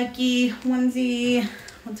 Little Nike onesie,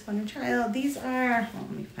 Once Upon a Child. These are, well,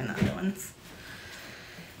 let me find the other ones.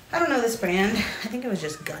 I don't know this brand. I think it was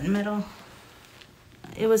just Gunmetal.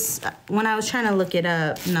 It was, when I was trying to look it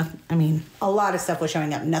up, a lot of stuff was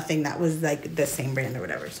showing up, nothing that was like the same brand or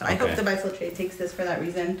whatever. So I hope the Buy Sell Trade takes this for that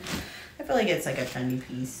reason. I feel like it's like a trendy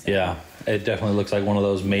piece. So. Yeah, it definitely looks like one of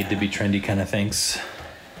those made to be trendy kind of things.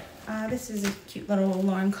 This is a cute little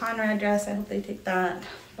Lauren Conrad dress. I hope they take that.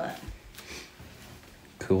 But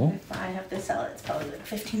cool. If I have to sell it, it's probably like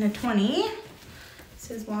 15 to 20.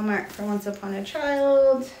 This is Walmart for Once Upon a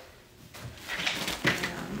Child.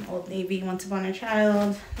 Old Navy Once Upon a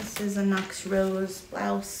Child. This is a Knox Rose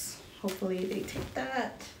blouse. Hopefully they take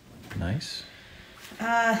that. Nice.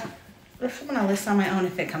 If I'm gonna list on my own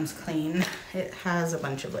if it comes clean. It has a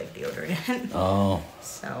bunch of like deodorant. Oh.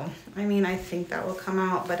 So, I think that will come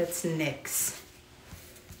out, but it's NYX.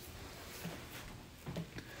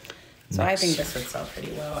 So I think this would sell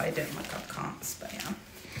pretty well. I didn't look up comps, but yeah.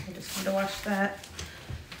 I just wanted to watch that.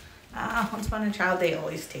 Once Upon a Child, they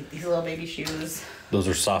always take these little baby shoes. Those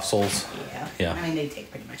are soft soles? Yeah. They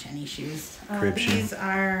take pretty much any shoes. Crib these shoe.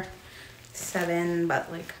 are 7,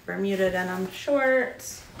 but like Bermuda denim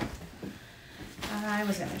shorts. I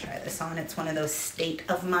was gonna try this on. It's one of those State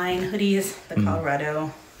of Mine hoodies, the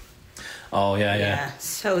Colorado. Oh, yeah.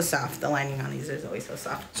 So soft. The lining on these is always so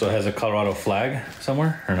soft. So it has a Colorado flag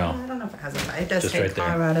somewhere, or no? I don't know if it has a flag. It does Just say right there.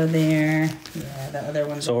 Colorado there. Yeah, the other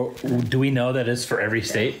one. So do we know that it's for every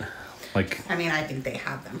state? Like. I think they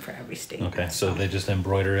have them for every state. Okay, so they just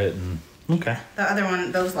embroider it and. Okay. The other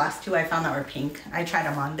one, those last two I found that were pink. I tried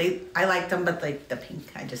them on. I liked them, but like the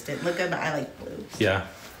pink, I just didn't look good. But I like blue. So. Yeah.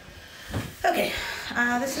 Okay,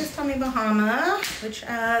 this is Tommy Bahama, which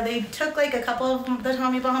they took like a couple of the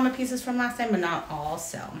Tommy Bahama pieces from last time, but not all.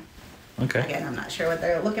 So. Okay. Again, I'm not sure what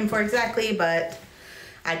they're looking for exactly, but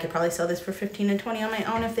I could probably sell this for 15 and 20 on my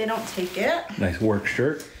own if they don't take it. Nice work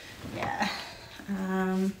shirt. Yeah.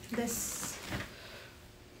 This.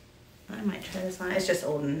 I might try this on. It's just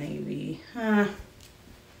Old Navy. Yeah.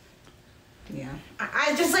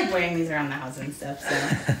 I just like wearing these around the house and stuff, so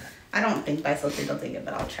I don't think Buy Sell Trade will take it,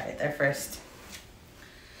 but I'll try it there first.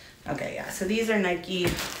 Okay, yeah. So these are Nike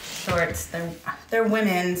shorts. They're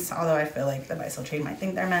women's, although I feel like the Buy Sell Trade might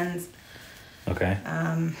think they're men's. Okay.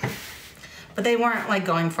 But they weren't like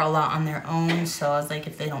going for a lot on their own, so I was like,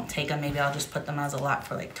 if they don't take them, maybe I'll just put them as a lot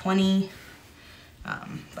for like 20.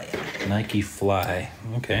 But yeah. Nike Fly.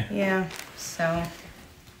 Okay. Yeah. So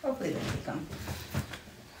hopefully they take them.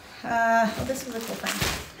 This is a cool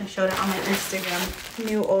thing. I showed it on my Instagram.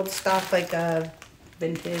 New old stock, like a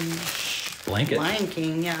vintage blanket. Lion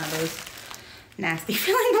King. Yeah, those nasty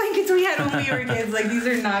feeling blankets we had when we were kids. Like these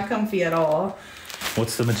are not comfy at all.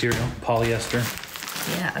 What's the material? Polyester?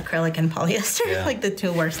 Yeah, acrylic and polyester. Yeah. Like the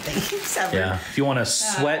two worst things ever. Yeah. If you want to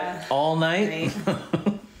sweat all night. Right.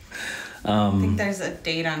 I think there's a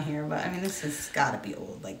date on here, but this has got to be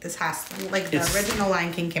old. Like this has to, like the original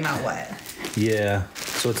Lion King came out what? Yeah.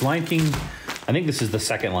 So it's Lion King. I think this is the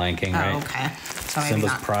second Lion King, right? Oh, okay. So maybe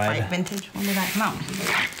Simba's not Pride. quite vintage. When did that come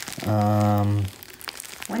out?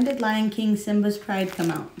 When did Lion King Simba's Pride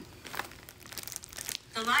come out?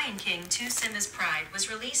 The Lion King 2 Simba's Pride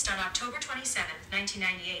was released on October 27th,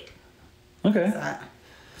 1998. Okay. What's that?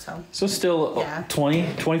 So still Yeah.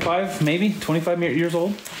 20, 25, maybe 25 years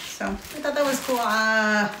old. So I thought that was cool.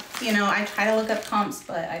 I try to look up comps,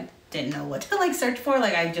 but I didn't know what to like search for.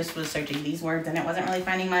 Like I just was searching these words and it wasn't really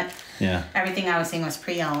finding much. Yeah. Everything I was seeing was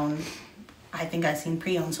pre-owned. I think I've seen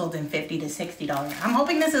pre-owned sold in $50 to $60. I'm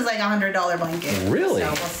hoping this is like a $100 blanket. Really? So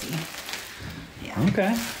we'll see. Yeah.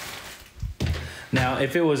 Okay. Now,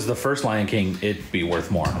 if it was the first Lion King, it'd be worth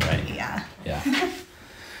more, right? Yeah. Yeah.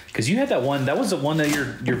 Because you had that one. That was the one that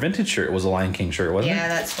your vintage shirt was a Lion King shirt, wasn't Yeah, it?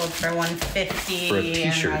 that sold for $150. For a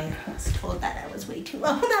t-shirt. And I was told that I was way too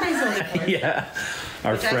low that I sold it for. Yeah.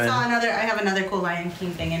 Our Which friend. I have another cool Lion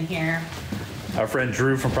King thing in here. Our friend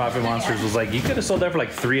Drew from Profit Monsters was like, you could have sold that for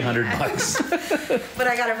like $300. But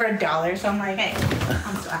I got it for $1, so I'm like, hey,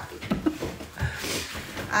 I'm so happy.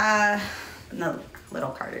 The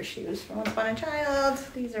little Carter shoes from Once Upon a Child.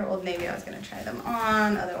 These are Old Navy. I was gonna try them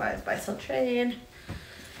on. Otherwise, Buy Sell Trade.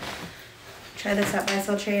 Try this at Buy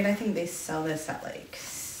Sell Trade. I think they sell this at like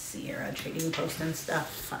Sierra Trading Post and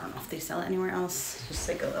stuff. I don't know if they sell it anywhere else. Just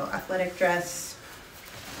like a little athletic dress.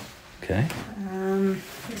 Okay.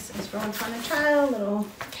 This is for Once Upon a Child, little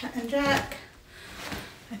cat and Jack.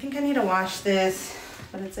 I think I need to wash this,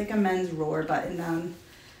 but it's like a men's roar button down.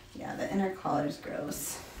 Yeah, the inner collar's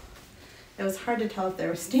gross. It was hard to tell if there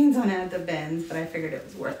were stains on it at the bins, but I figured it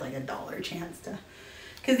was worth like $1 chance to,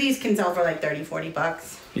 because these can sell for like 30, 40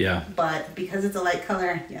 bucks. Yeah. But because it's a light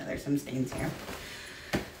color, yeah, there's some stains here.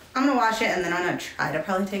 I'm gonna wash it and then I'm gonna try to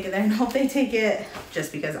probably take it there and hope they take it,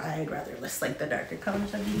 just because I'd rather list like the darker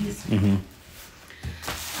colors of these. Mm-hmm.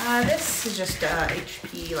 This is just a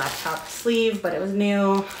HP laptop sleeve, but it was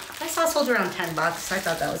new. I saw it sold around 10 bucks. I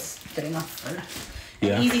thought that was good enough for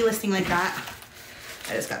an easy listing like that.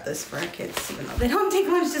 I just got this for our kids, even though they don't take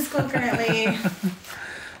lunch to school currently.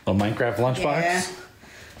 A Minecraft lunchbox? Yeah.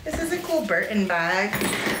 This is a cool Burton bag.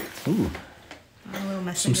 Ooh.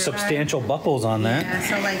 Some substantial buckles on that. Yeah,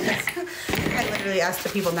 so like this, I literally asked the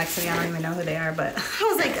people next to me, I don't even know who they are, but I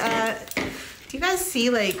was like, do you guys see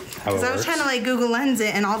like, because I was trying to like Google Lens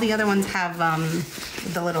it and all the other ones have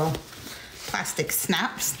the little plastic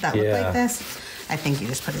snaps that look like this. I think you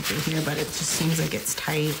just put it through here, but it just seems like it's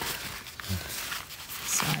tight.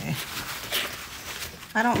 So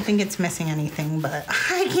I don't think it's missing anything, but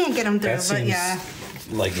I can't get them through, but yeah.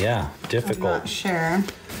 Like, difficult. I'm not sure.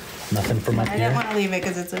 Nothing from up here? I didn't want to leave it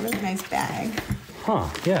because it's a really nice bag. Huh,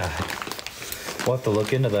 yeah. We'll have to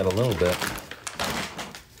look into that a little bit.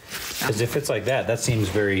 Because if it's like that, that seems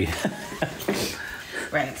very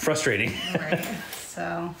frustrating. Right,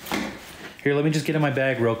 so. Here, let me just get in my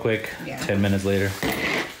bag real quick. Yeah. 10 minutes later.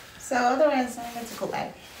 So otherwise, it's a cool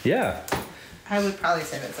bag. Yeah. I would probably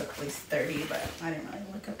say that's at least 30, but I didn't really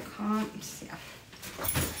look up comps. Yeah.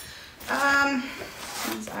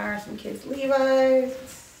 These are some kids'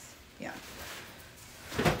 Levi's. Yeah.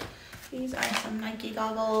 These are some Nike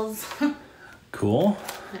goggles. Cool.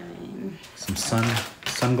 I mean, some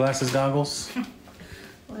sunglasses goggles.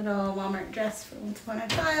 Little Walmart dress for Once Upon a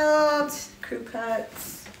Child. Crew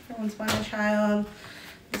cuts for Once Upon a Child.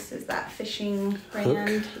 This is that fishing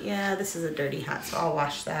brand. Hook. Yeah, this is a dirty hat, so I'll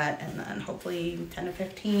wash that and then hopefully 10 to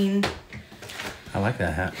 15. I like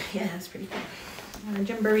that hat. Yeah, it's pretty cool. And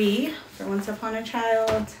a Gymboree for Once Upon a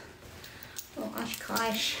Child. Little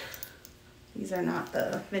Oshkosh. These are not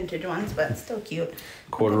the vintage ones, but still cute.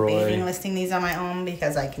 Corduroy. I'm debating listing these on my own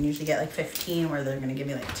because I can usually get like 15 where they're gonna give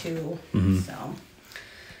me like 2. Mm-hmm. So,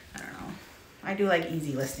 I don't know. I do like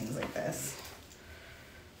easy listings like this.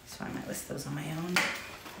 So I might list those on my own.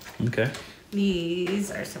 Okay.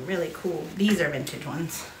 These are some really cool, these are vintage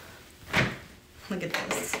ones. Look at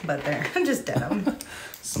those, but they're just denim.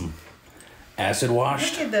 Some acid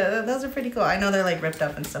washed. Look at those are pretty cool. I know they're like ripped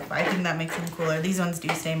up and stuff, but I think that makes them cooler. These ones do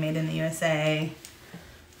say made in the USA.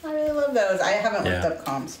 I really love those. I haven't looked up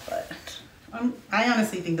comps, but I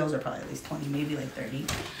honestly think those are probably at least 20, maybe like 30.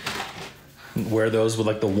 Wear those with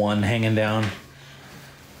like the one hanging down.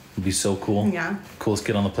 It'd be so cool. Yeah. Coolest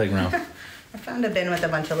kid on the playground. I found a bin with a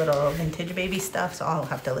bunch of little vintage baby stuff, so I'll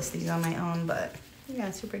have to list these on my own, but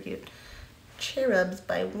yeah, super cute. Cherubs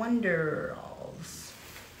by Wonderalls.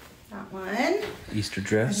 That one. Easter I think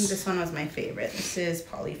dress. this one was my favorite. This is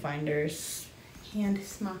Polly Finder's hand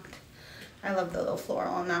smocked. I love the little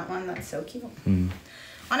floral on that one. That's so cute. Mm.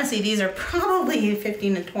 Honestly, these are probably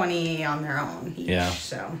 15 to 20 on their own each. Yeah.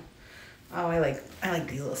 So, I like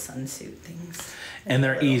these little sunsuit things. And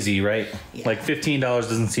they're easy, right? Yeah. Like $15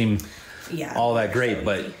 doesn't seem all that great, so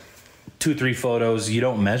but 2-3 photos, you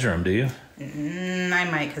don't measure them, do you? I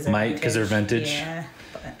might because they're vintage. Yeah,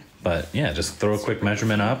 but yeah, just throw a quick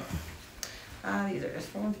measurement up. These are just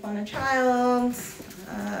for Once Upon a Child.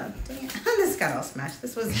 Dang it. This got all smashed.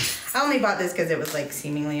 I only bought this because it was like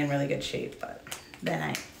seemingly in really good shape, but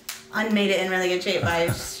then I unmade it in really good shape by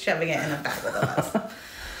shoving it in a bag with us.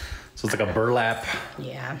 So it's like a burlap.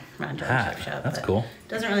 Yeah, around hat. That's cool.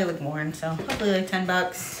 Doesn't really look worn, so hopefully like 10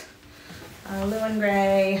 bucks. Blue and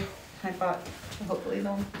gray. I bought, hopefully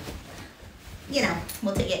they'll,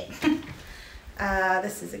 we'll take it.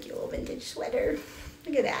 This is a cute little vintage sweater.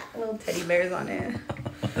 Look at that, little teddy bears on it.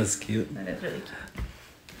 That's cute. That is really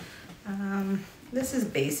cute. This is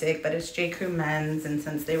basic, but it's J. Crew men's, and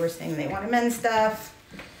since they were saying they wanted men's stuff,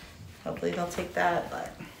 hopefully they'll take that,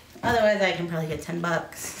 but otherwise I can probably get 10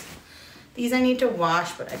 bucks. These I need to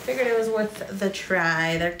wash, but I figured it was worth the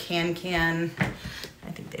try. They're can. I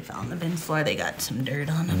think they fell on the bin floor. They got some dirt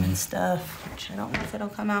on them and stuff, which I don't know if it'll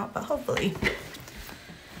come out, but hopefully.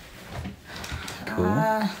 Cool.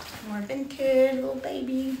 More vintage, little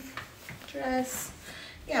baby dress.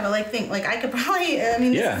 Yeah, but I could probably,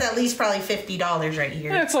 this is at least probably $50 right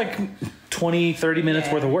here. Yeah, it's like 20, 30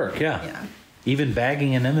 minutes worth of work, yeah. Even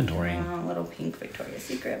bagging and inventorying. Little pink Victoria's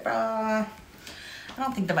Secret bra. I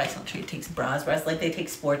don't think the Buy-Sell Trade takes bras. Like they take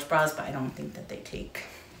sports bras, but I don't think that they take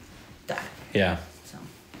that. Yeah. So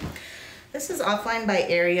this is Offline by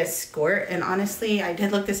Area Skort, and honestly, I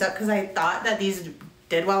did look this up because I thought that these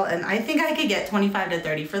did well, and I think I could get 25 to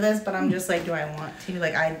 30 for this, but I'm just like, do I want to?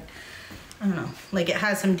 Like I don't know. Like it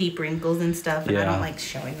has some deep wrinkles and stuff, and I don't like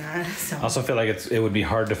showing that. So I also feel like it would be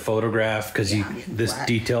hard to photograph because this black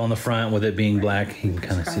detail on the front with it being black, you can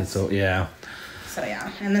kind of see it. So yeah. So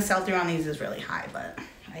yeah, and the sell-through on these is really high, but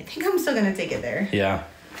I think I'm still gonna take it there. Yeah.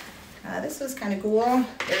 This was kind of cool.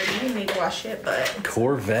 Dirty, need to wash it, but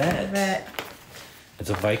Corvette. It's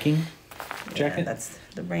a Viking jacket. Yeah, that's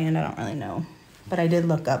the brand. I don't really know, but I did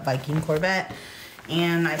look up Viking Corvette,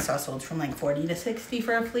 and I saw sold from like 40 to 60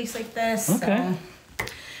 for a fleece like this. Okay. So,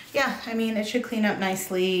 yeah, I mean it should clean up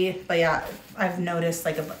nicely, but yeah, I've noticed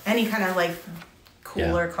like any kind of like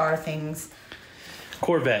cooler car things.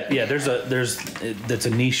 Corvette, yeah. That's a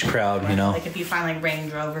niche crowd, you know. Like if you find like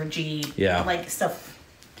Range Rover, Jeep, yeah, like stuff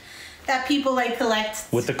that people like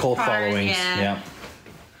collect with the cult followings, yeah.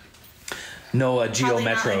 No Geo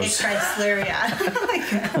Metros. Like Chrysler,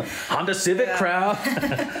 yeah. Honda Civic crowd.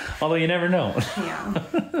 Although you never know. Yeah.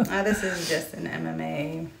 This is just an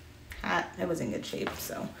MMA hat. It was in good shape,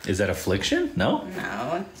 so. Is that Affliction? No.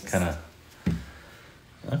 No. Kind of.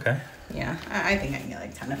 Okay. Yeah, I think I can get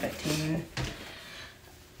like 10 to 15.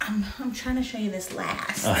 I'm trying to show you this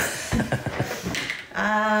last.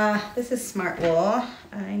 This is Smart Wool.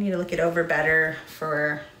 I need to look it over better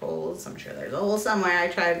for holes. I'm sure there's a hole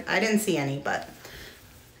somewhere. I didn't see any, but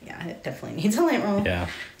yeah, it definitely needs a lint roll. Yeah.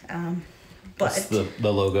 But that's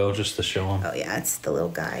the logo, just to show them. Oh yeah, it's the little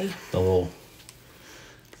guy. The little.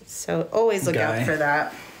 So always look out for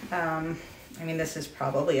that. I mean, this is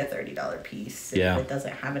probably a $30 piece. Yeah. If it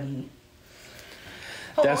doesn't have any.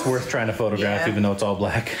 That's worth trying to photograph, even though it's all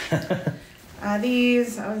black.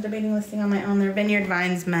 These, I was debating listing on my own. They're Vineyard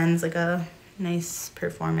Vines men's, like a nice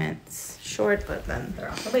performance short, but then they're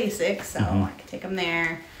also basic, so I could take them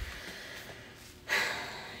there.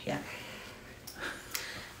 Yeah.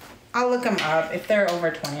 I'll look them up. If they're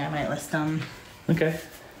over 20, I might list them. Okay.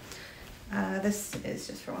 This is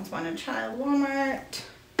just for Once Upon a Child Walmart.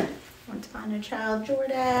 Once Upon a Child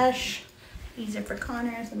Jordache. These are for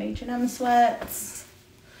Connor, some H&M sweats.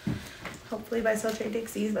 Hopefully Buy-Sell Trade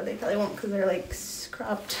takes these, but they probably won't because they're like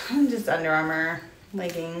cropped. Just Under Armour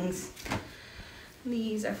leggings.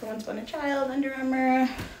 These are for Once Upon a Child, Under Armour.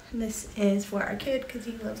 This is for our kid because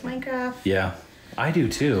he loves Minecraft. Yeah, I do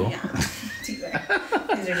too. Yeah,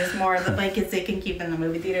 these are just more of the blankets they can keep in the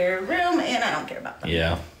movie theater room, and I don't care about them.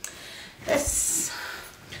 Yeah. This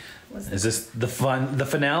is this the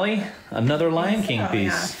finale? Another Lion King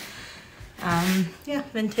piece. Yeah,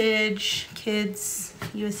 vintage, kids,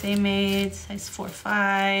 USA made, size 4-5.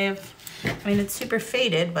 I mean, it's super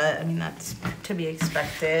faded, but I mean, that's to be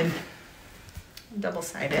expected.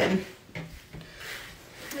 Double-sided.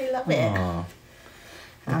 I love it. Aww.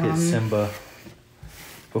 Look at Simba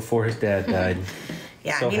before his dad died.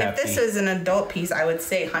 Yeah, so I mean, happy. If this was an adult piece, I would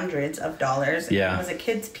say hundreds of dollars. Yeah. It was a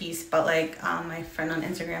kid's piece, but like my friend on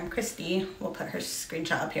Instagram, Christy, we'll put her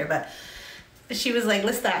screenshot up here, but she was like,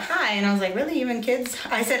 list that high. And I was like, really, even kids?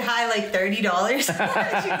 I said high, like $30. She's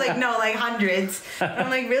like, no, like hundreds. And I'm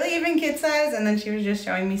like, really, even kid size? And then she was just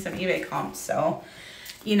showing me some eBay comps. So,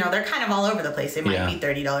 you know, they're kind of all over the place. It might be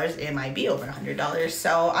 $30. It might be over $100.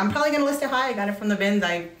 So I'm probably going to list it high. I got it from the bins.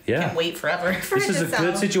 I can't wait forever for this it to sell. This is a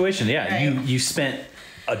good situation. Yeah, right. You spent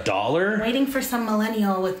 $1. Waiting for some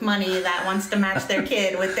millennial with money that wants to match their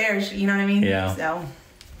kid with theirs. You know what I mean? Yeah. So,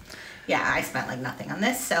 yeah, I spent like nothing on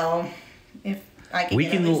this. So if I can we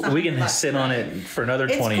can sit on it for another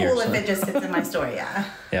 20 years. It's cool if it just sits in my store, yeah.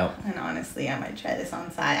 Yeah. And honestly, I might try this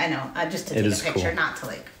on side. I know, just to take a picture, cool. Not to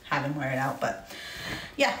like have him wear it out, but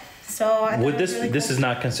yeah. So would this really this cool. Is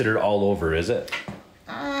not considered all over, is it?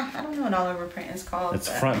 I don't know what all over print is called. It's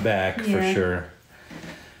front back for sure.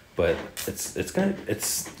 But it's got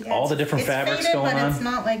all the different fabrics faded, going but on. It's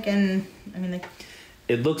not like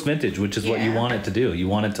it looks vintage, which is what you want it to do. You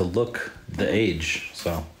want it to look the age.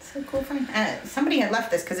 So cool find. Somebody had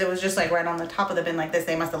left this because it was just like right on the top of the bin like this.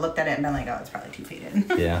 They must have looked at it and been like, oh, it's probably too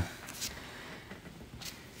faded. Yeah.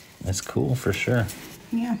 That's cool for sure.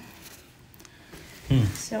 Yeah.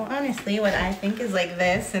 So honestly, what I think is like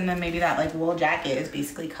this, and then maybe that like wool jacket is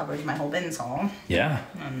basically covers my whole bins haul. Yeah.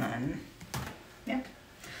 And then, yeah.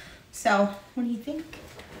 So, what do you think?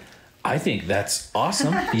 I think that's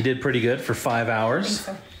awesome. You did pretty good for 5 hours.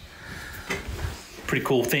 I think so. Pretty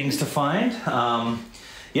cool things to find.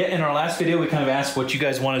 Yeah, in our last video, we kind of asked what you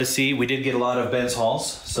guys wanted to see. We did get a lot of Ben's hauls,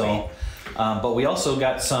 so But we also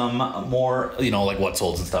got some more, you know, like what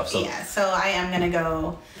solds and stuff. So yeah, so I am gonna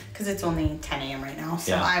go, because it's only 10 a.m. right now.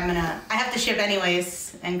 So Yeah. I have to ship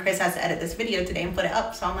anyways, and Chris has to edit this video today and put it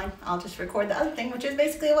up. So I'm like, I'll just record the other thing, which is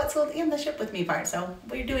basically what sold and the ship with me part. So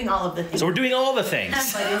we're doing all of the things. So we're doing all the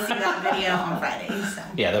things. But you'll see that video on Friday. So.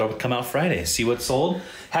 Yeah, that'll come out Friday. See what sold.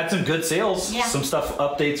 Had some good sales. Yeah. Some stuff,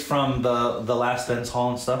 updates from the last Ben's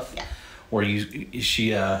haul and stuff. Yeah. Where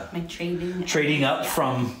she My trading up yeah.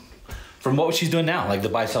 from what she's doing now, like the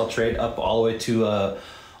buy sell trade up all the way to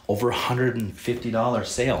over $150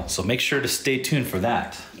 sale. So make sure to stay tuned for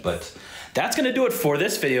that. Yes. But that's gonna do it for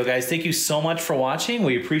this video, guys. Thank you so much for watching.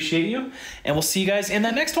 We appreciate you, and we'll see you guys in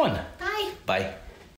that next one. Bye. Bye.